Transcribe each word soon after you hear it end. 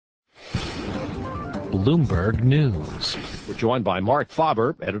Bloomberg News. We're joined by Marc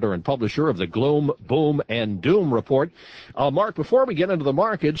Faber, editor and publisher of the Gloom, Boom, and Doom report. Mark, before we get into the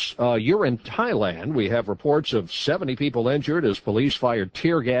markets, you're in Thailand. We have reports of 70 people injured as police fired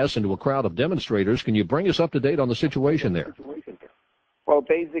tear gas into a crowd of demonstrators. Can you bring us up to date on the situation there? Well,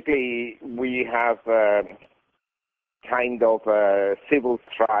 basically, we have kind of a civil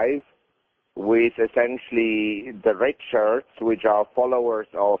strife with essentially the red shirts, which are followers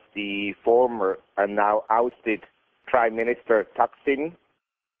of the former and now ousted Prime Minister Thaksin,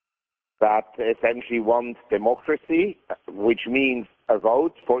 that essentially want democracy, which means a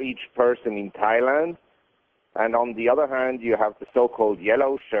vote for each person in Thailand. And on the other hand, you have the so-called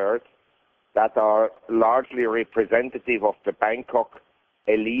yellow shirts that are largely representative of the Bangkok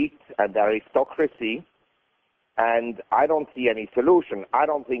elite and aristocracy. And I don't see any solution. I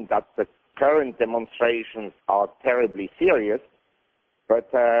don't think that the current demonstrations are terribly serious,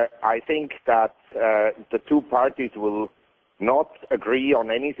 but I think that the two parties will not agree on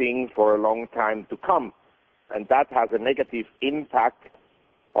anything for a long time to come. And that has a negative impact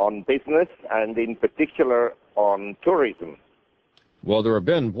on business and in particular on tourism. Well, there have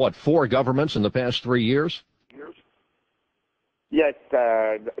been, 4 governments in the past 3 years? Yes,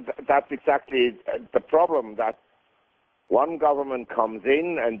 that's exactly the problem, that one government comes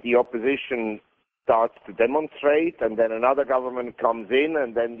in and the opposition starts to demonstrate, and then another government comes in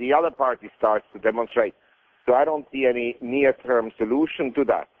and then the other party starts to demonstrate. So I don't see any near-term solution to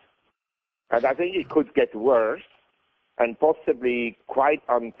that. And I think it could get worse and possibly quite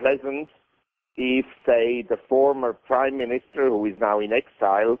unpleasant if, say, the former prime minister, who is now in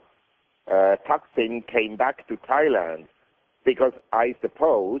exile, Thaksin, came back to Thailand. Because I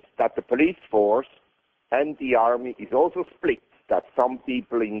suppose that the police force and the army is also split, that some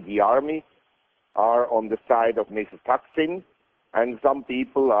people in the army are on the side of Mr. Thaksin and some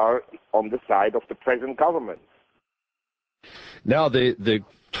people are on the side of the present government. Now, the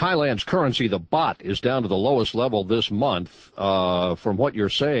Thailand's currency, the baht, is down to the lowest level this month. From what you're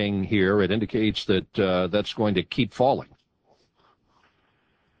saying here, it indicates that that's going to keep falling.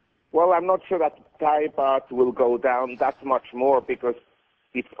 Well, I'm not sure that Thai baht will go down that much more because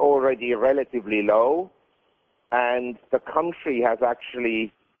it's already relatively low, and the country has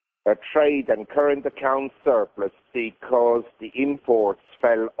actually a trade and current account surplus because the imports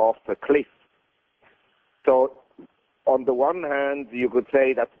fell off the cliff. So on the one hand, you could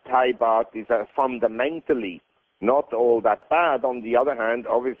say that the Thai baht is fundamentally not all that bad. On the other hand,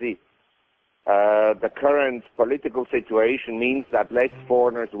 obviously, the current political situation means that less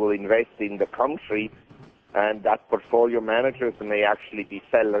foreigners will invest in the country and that portfolio managers may actually be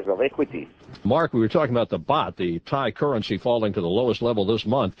sellers of equities. Mark, we were talking about the baht, the Thai currency falling to the lowest level this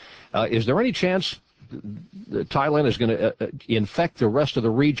month. Is there any chance that Thailand is going to infect the rest of the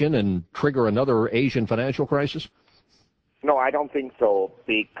region and trigger another Asian financial crisis? No, I don't think so,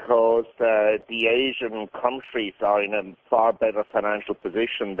 because the Asian countries are in a far better financial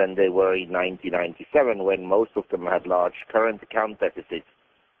position than they were in 1997, when most of them had large current account deficits.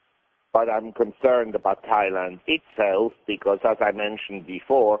 But I'm concerned about Thailand itself because, as I mentioned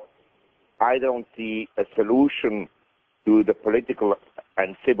before, I don't see a solution to the political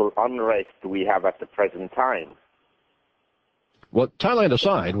and civil unrest we have at the present time. Well, Thailand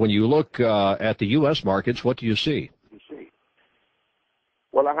aside, when you look at the U.S. markets, what do you see?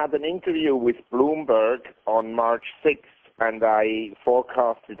 Well, I had an interview with Bloomberg on March 6th, and I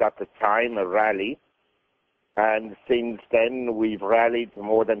forecasted at the time a rally. And since then, we've rallied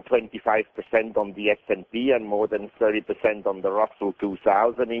more than 25% on the S&P and more than 30% on the Russell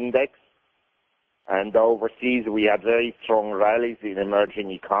 2000 index. And overseas, we had very strong rallies in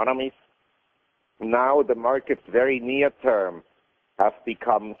emerging economies. Now, the markets very near term have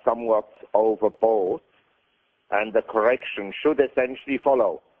become somewhat overbought, and the correction should essentially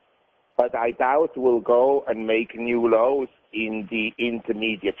follow. But I doubt we'll go and make new lows in the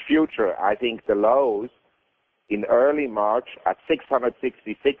intermediate future. I think the lows in early March at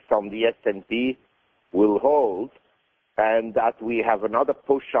 666 on the S&P will hold, and that we have another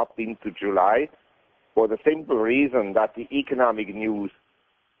push up into July for the simple reason that the economic news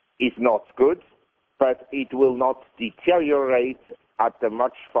is not good, but it will not deteriorate at a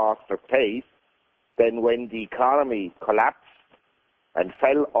much faster pace than when the economy collapsed and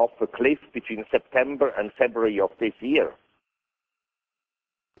fell off a cliff between September and February of this year.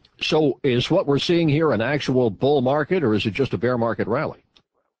 So is what we're seeing here an actual bull market, or is it just a bear market rally?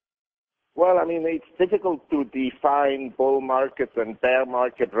 Well, I mean, it's difficult to define bull markets and bear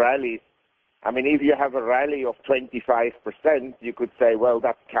market rallies. I mean, if you have a rally of 25%, you could say, well,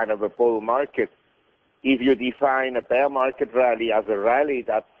 that's kind of a bull market. If you define a bear market rally as a rally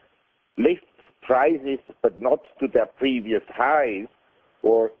that lifts rises, but not to their previous highs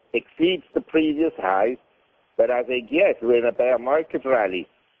or exceeds the previous highs, then I think, yes, we're in a bear market rally.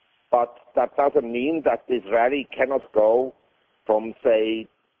 But that doesn't mean that this rally cannot go from, say,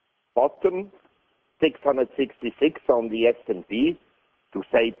 bottom 666 on the S&P to,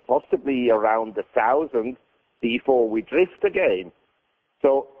 say, possibly around 1,000 before we drift again.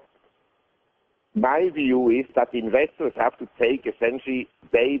 So my view is that investors have to take essentially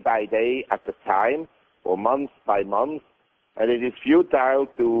day by day at a time or month by month, and it is futile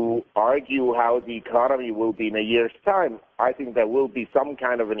to argue how the economy will be in a year's time. I think there will be some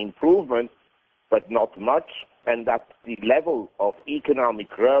kind of an improvement, but not much, and that the level of economic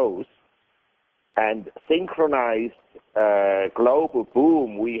growth and synchronized global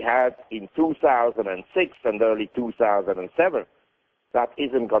boom we had in 2006 and early 2007, that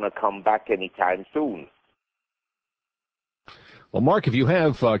isn't going to come back anytime soon. Well, Mark, if you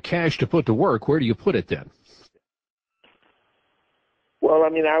have cash to put to work, where do you put it then? Well, I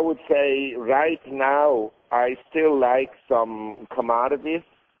mean, I would say right now I still like some commodities.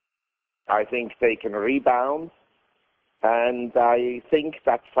 I think they can rebound. And I think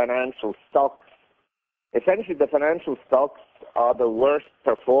that financial stocks, essentially the financial stocks are the worst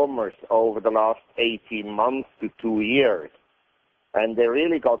performers over the last 18 months to 2 years. And they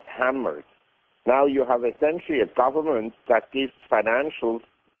really got hammered. Now you have essentially a government that gives financials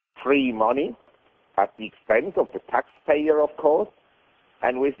free money at the expense of the taxpayer, of course.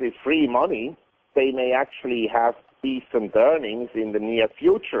 And with this free money, they may actually have decent earnings in the near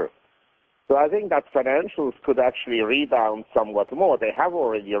future. So I think that financials could actually rebound somewhat more. They have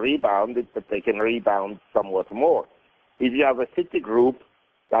already rebounded, but they can rebound somewhat more. If you have a Citigroup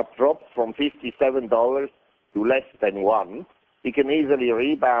that drops from $57 to less than $1, it can easily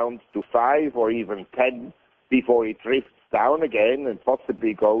rebound to 5 or even 10 before it drifts down again and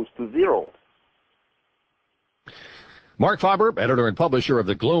possibly goes to 0. Marc Faber, editor and publisher of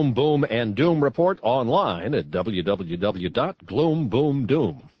the Gloom, Boom, and Doom Report, online at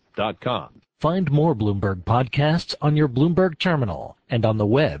www.gloomboomdoom.com. Find more Bloomberg podcasts on your Bloomberg terminal and on the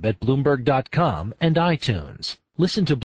web at Bloomberg.com and iTunes. Listen to